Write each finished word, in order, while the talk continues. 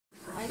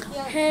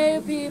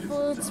Hey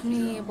people, it's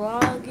me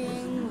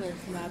vlogging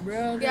with my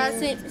brother. Yeah,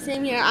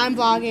 same here. I'm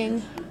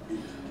vlogging.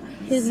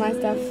 Here's my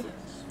stuff.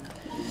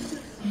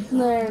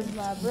 There's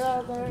my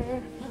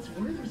brother,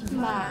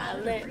 my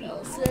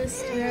little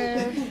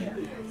sister,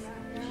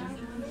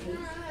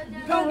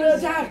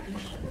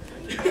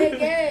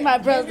 my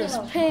brother's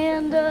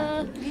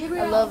panda.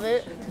 I love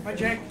it. My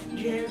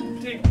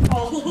gigantic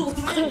balls.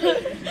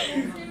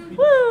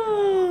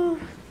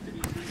 Woo!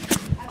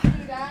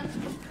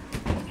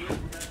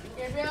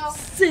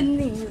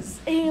 Sydney's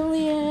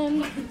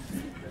alien.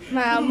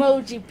 My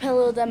emoji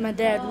pillow that my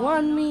dad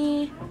won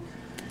me.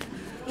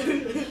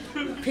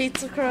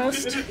 Pizza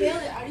crust.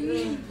 Haley, are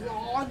you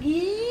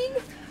vlogging?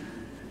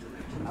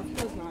 Of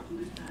course not.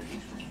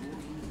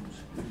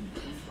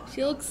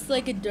 She looks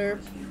like a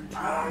derp.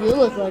 You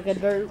look like a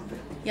derp.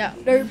 Yeah.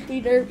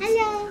 Derpy derp.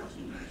 Hello.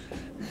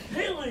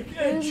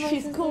 Haley,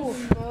 She's cool.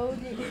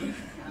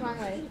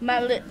 My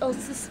little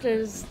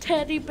sister's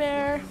teddy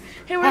bear.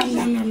 Hey,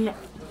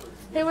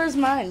 where's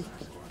mine?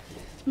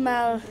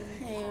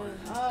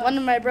 One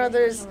of my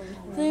brother's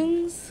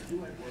things.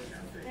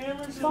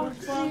 There's a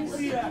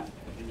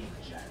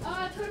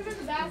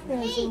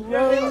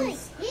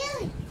rose.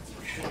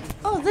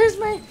 Oh, there's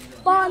my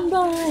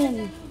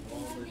bonbon.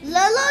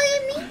 Lolo, you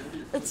mean?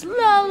 It's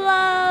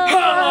Lolo.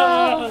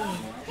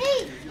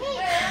 Hey,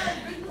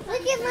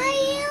 look at my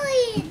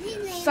alien. His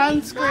name is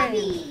Sunscreen.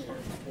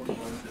 Bobby.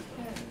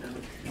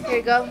 Here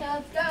you go.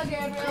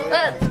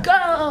 Let's go.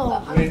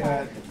 Wait,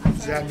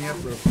 zap me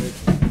up real quick.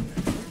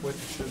 What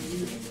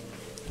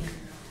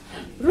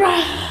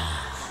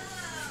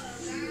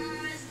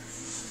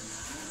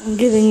I'm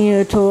giving you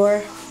a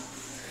tour.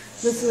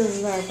 This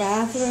is our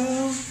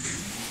bathroom.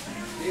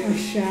 Our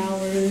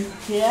shower.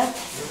 Yeah.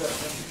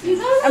 You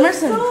guys are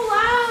Emerson. so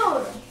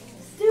loud.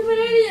 Stupid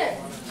idiot.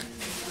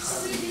 How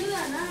do we do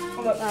that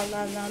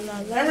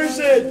now?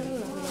 Emerson!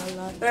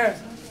 There.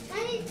 I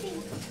didn't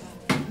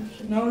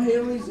think. No,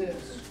 Haley's is.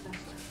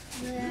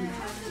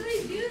 How do they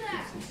do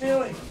that?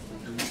 Haley.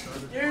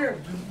 Here.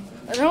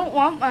 I don't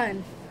want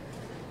mine.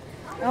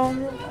 I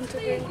don't want to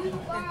Please be. do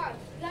vlog.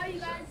 Now you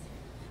guys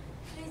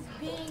is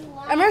being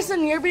loud.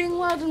 Emerson, you're being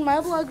loud in my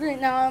vlog right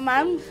now,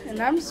 and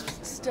I'm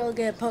still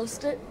gonna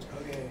post it.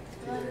 Okay.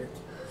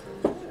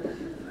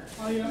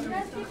 Oh,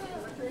 yeah.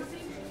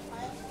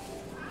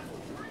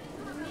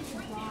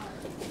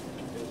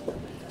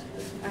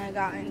 I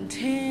got in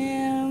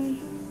Tim.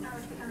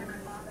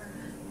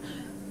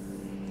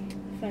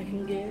 If I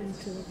can get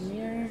into the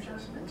mirror.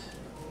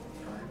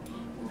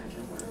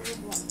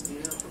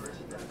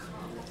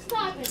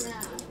 Stop it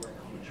now.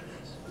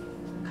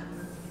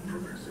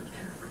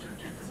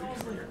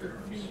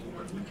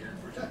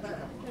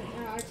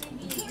 Our TV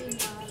is being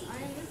loud. I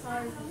am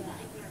sorry for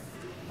that.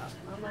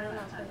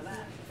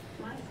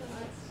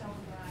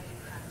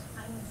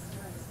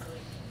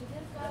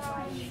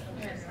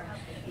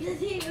 The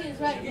TV is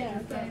right there.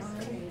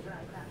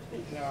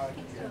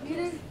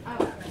 Okay.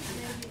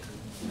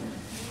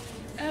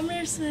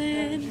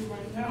 Emerson.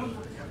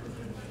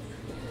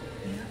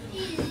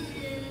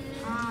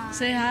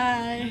 Say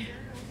hi.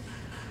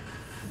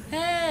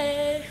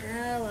 Hey.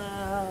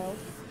 Hello.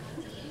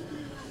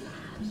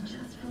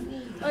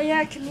 Oh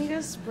yeah, can you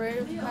just spray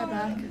my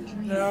back?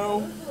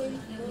 No.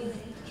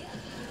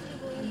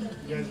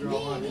 You guys are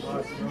all on us.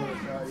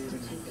 Without even.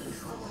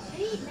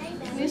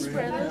 Can you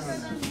spray this?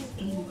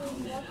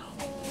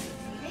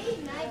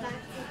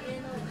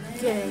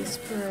 Okay,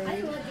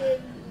 spray.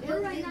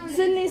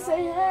 Sydney,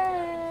 say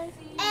hey.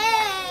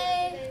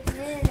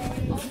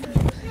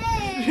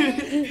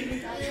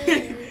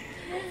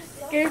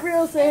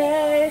 Gabriel, say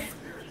hey.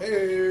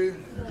 Hey.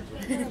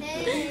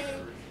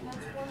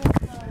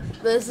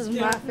 This is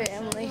my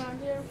family.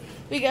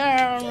 We got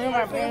our own room.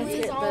 Our parents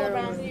get their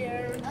room.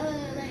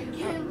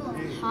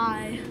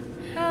 Hi.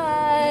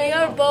 Hi. We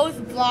are both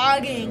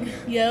vlogging.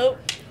 Yep.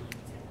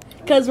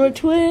 Because we're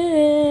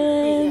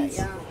twins.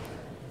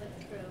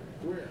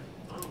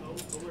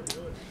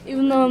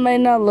 Even though it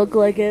might not look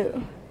like it.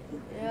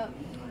 Yep.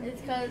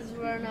 It's because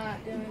we're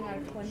not doing our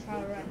twin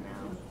power right now.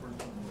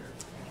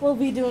 We'll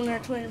be doing our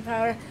twin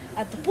power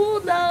at the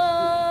pool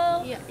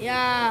though.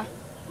 Yeah.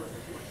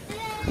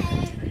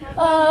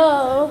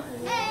 Oh.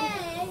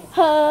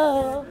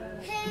 Ho.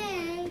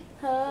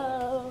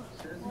 Ho.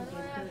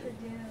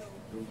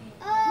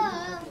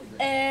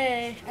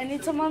 Hey. I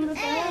need some on the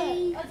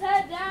bed. Let's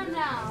head down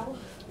now.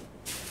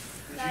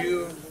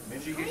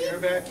 Did you get your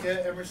back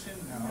yet, Emerson?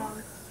 No.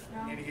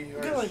 You need to get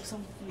yours. You're like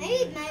something. I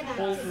need my back.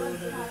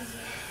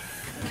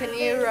 Can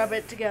you rub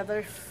it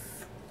together?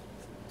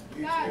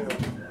 You Guys. too.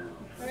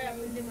 Hurry up, I'm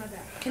gonna do my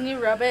back. Can you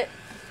rub it?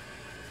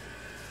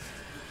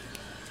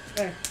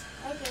 There.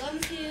 Okay, let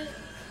me see it.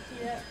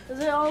 Yeah. Is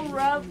it all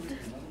rubbed?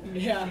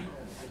 Yeah.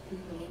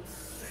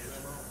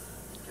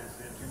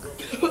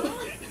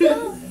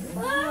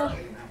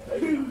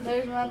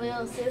 There's my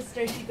little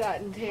sister. She got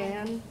in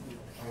tan.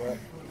 What?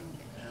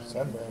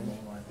 Sunburn.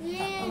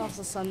 And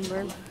also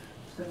sunburn.